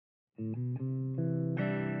Hi,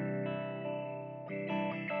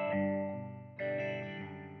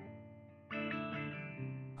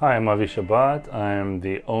 I'm Avishay. I'm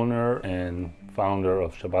the owner and founder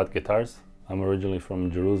of Shabat Guitars. I'm originally from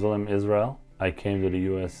Jerusalem, Israel. I came to the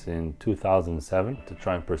US in 2007 to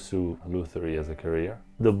try and pursue lutherie as a career.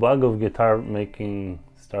 The bug of guitar making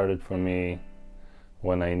started for me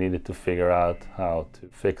when I needed to figure out how to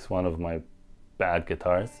fix one of my bad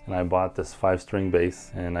guitars. And I bought this 5-string bass,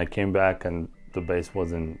 and I came back and the bass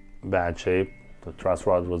was in bad shape. The truss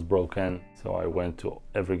rod was broken. So I went to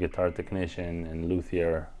every guitar technician and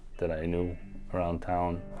luthier that I knew around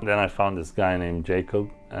town. Then I found this guy named Jacob,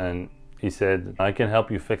 and he said, I can help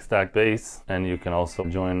you fix that bass, and you can also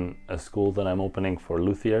join a school that I'm opening for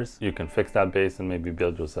luthiers. You can fix that bass and maybe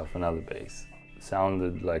build yourself another bass. It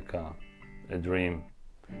sounded like a dream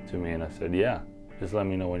to me, and I said, yeah, just let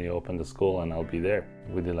me know when you open the school and I'll be there.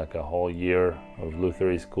 We did like a whole year of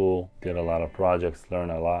lutherie school, did a lot of projects,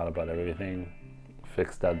 learned a lot about everything,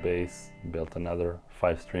 fixed that bass, built another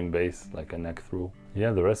 5-string bass, like a neck through.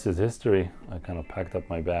 Yeah, the rest is history. I kind of packed up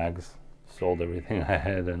my bags, sold everything I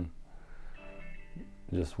had, and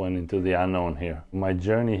just went into the unknown here. My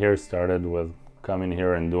journey here started with coming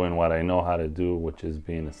here and doing what I know how to do, which is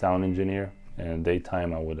being a sound engineer. And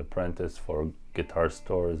daytime I would apprentice for guitar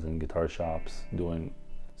stores and guitar shops, doing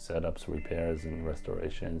setups, repairs, and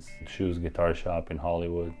restorations. Shoes Guitar Shop in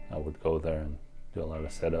Hollywood, I would go there and do a lot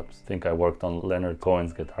of setups. I think I worked on Leonard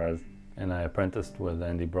Cohen's guitars, and I apprenticed with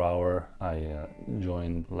Andy Brower. I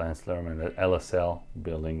joined Lance Lerman at LSL,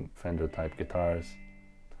 building Fender type guitars.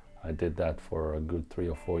 I did that for a good 3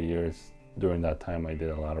 or 4 years. During that time I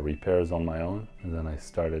did a lot of repairs on my own, and then I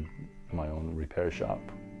started my own repair shop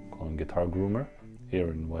called Guitar Groomer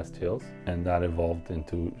here in West Hills, and that evolved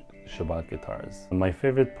into Shabat Guitars. My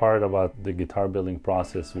favorite part about the guitar building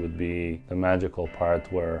process would be the magical part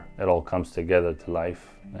where it all comes together to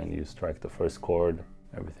life and you strike the first chord,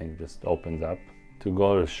 everything just opens up. To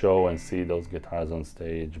go to a show and see those guitars on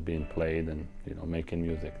stage being played and, you know, making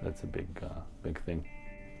music, that's a big thing.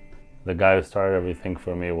 The guy who started everything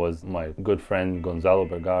for me was my good friend Gonzalo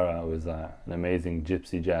Bergara, who is an amazing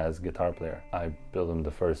gypsy jazz guitar player. I built him the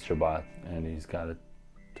first Shabat, and he's got it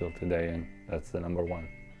till today, and that's the #1.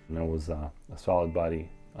 And it was a solid body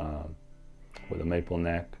with a maple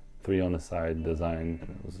neck, 3 on the side design, and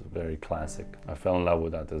it was very classic. I fell in love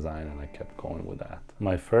with that design and I kept going with that.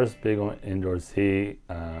 My first big endorsee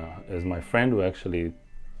is my friend who actually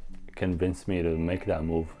convinced me to make that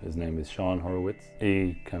move. His name is Sean Horowitz.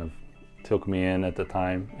 He kind of took me in at the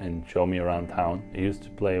time and showed me around town. He used to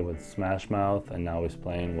play with Smash Mouth, and now he's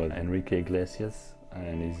playing with Enrique Iglesias,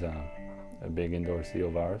 and he's a big endorsee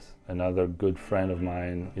of ours. Another good friend of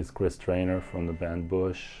mine is Chris Traynor from the band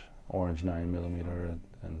Bush, Orange 9mm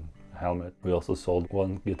and Helmet. We also sold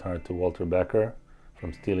one guitar to Walter Becker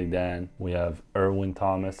from Steely Dan. We have Erwin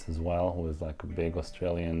Thomas as well, who is like a big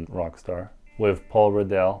Australian rock star. We have Paul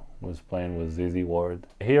Riddell, who's playing with ZZ Ward.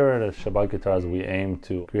 Here at Shabat Guitars, we aim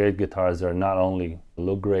to create guitars that not only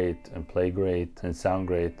look great and play great and sound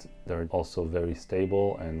great, they're also very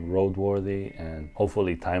stable and roadworthy and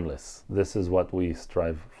hopefully timeless. This is what we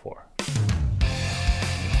strive for.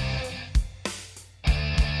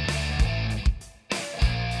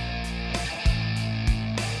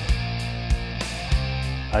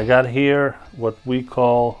 I got here what we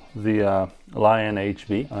call the Lion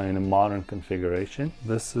HB in a modern configuration.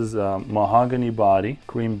 This is a mahogany body,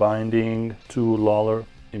 cream binding, 2 Lawler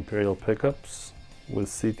Imperial pickups with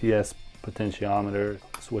CTS potentiometer,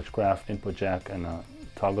 switchcraft input jack, and a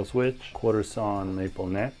toggle switch, quarter sawn maple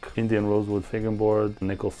neck, Indian rosewood fingerboard,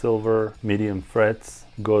 nickel silver, medium frets,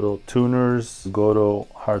 Godot tuners, Godot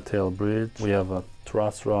hardtail bridge. We have a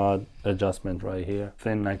truss rod adjustment right here,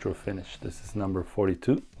 thin nitro finish. This is number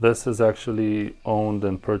 42. This is actually owned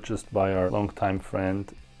and purchased by our longtime friend.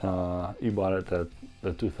 He bought it at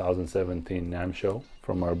the 2017 NAMM show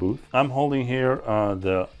from our booth. I'm holding here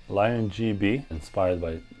the Lion GB, inspired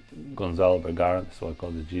by Gonzalo Bergara, so I call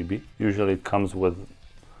it the GB. Usually it comes with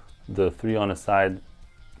the 3 on the side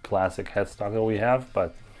classic headstock that we have,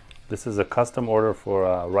 but this is a custom order for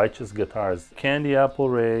Righteous Guitars. Candy apple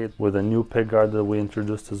ray with a new pickguard that we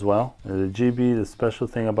introduced as well. The GB, the special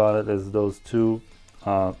thing about it is those 2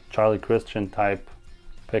 Charlie Christian type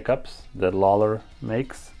pickups that Lawler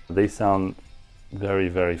makes. They sound very,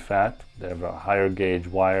 very fat. They have a higher gauge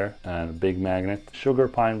wire and a big magnet. Sugar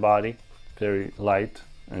pine body, very light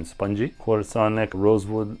and spongy. Quarter sawn neck,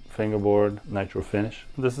 rosewood fingerboard, nitro finish.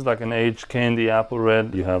 This is like an aged candy apple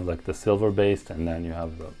red. You have like the silver based, and then you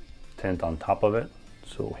have the tint on top of it.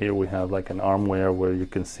 So here we have like an armware where you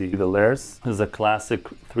can see the layers. This is a classic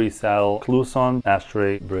 3-saddle cloisonne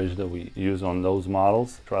ashtray bridge that we use on those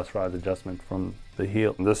models. Truss rod adjustment from the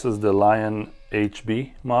heel. This is the Lion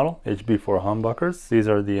HB model, HB for humbuckers. These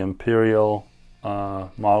are the Imperial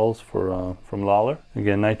models from Lawler.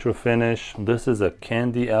 Again, nitro finish. This is a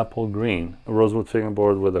candy apple green, a rosewood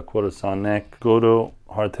fingerboard with a quarter sawn neck. Godo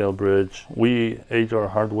hardtail bridge. We age our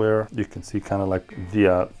hardware. You can see kind of like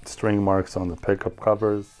the string marks on the pickup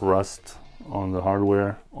covers, rust on the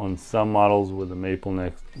hardware. On some models with the maple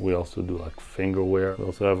neck, we also do like finger wear. We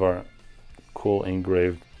also have our cool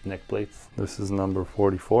engraved neck plates. This is number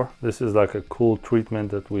 44. This is like a cool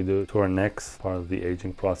treatment that we do to our necks. Part of the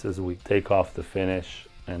aging process, we take off the finish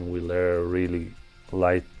and we layer a really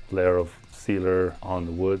light layer of sealer on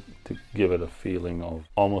the wood to give it a feeling of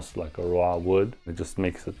almost like a raw wood. It just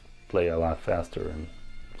makes it play a lot faster and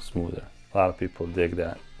smoother. A lot of people dig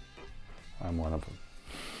that. I'm one of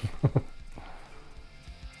them.